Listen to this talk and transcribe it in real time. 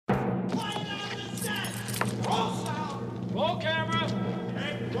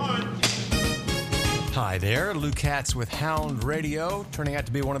Hi there, Lou Katz with Hound Radio, turning out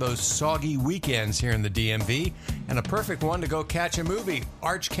to be one of those soggy weekends here in the DMV, and a perfect one to go catch a movie.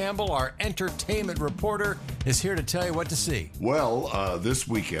 Arch Campbell, our entertainment reporter, is here to tell you what to see. Well, this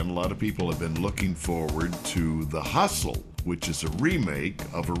weekend, a lot of people have been looking forward to The Hustle, which is a remake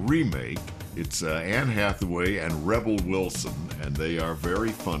of a remake. It's Anne Hathaway and Rebel Wilson, and they are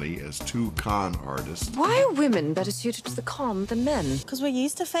very funny as two con artists. Why are women better suited to the con than men? Because we're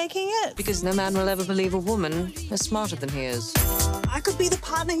used to faking it. Because no man will ever believe a woman is smarter than he is. I could be the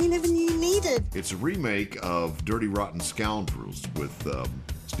partner he never knew he needed. It's a remake of Dirty Rotten Scoundrels with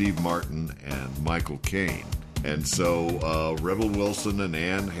Steve Martin and Michael Caine. And so Rebel Wilson and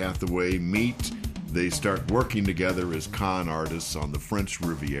Anne Hathaway meet. They start working together as con artists on the French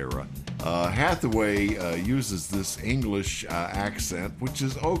Riviera. Hathaway uses this English accent, which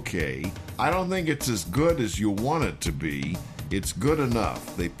is okay. I don't think it's as good as you want it to be. It's good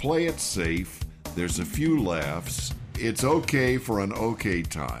enough. They play it safe. There's a few laughs. It's okay for an okay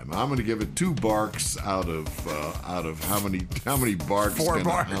time. I'm going to give it 2 barks out of how many barks? 4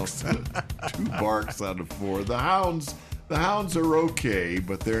 barks. 2 barks out of 4. The Hounds are okay,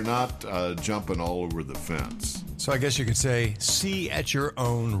 but they're not jumping all over the fence. So I guess you could say, see at your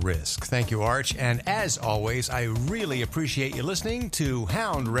own risk. Thank you, Arch. And as always, I really appreciate you listening to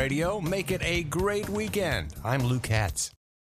Hound Radio. Make it a great weekend. I'm Lou Katz.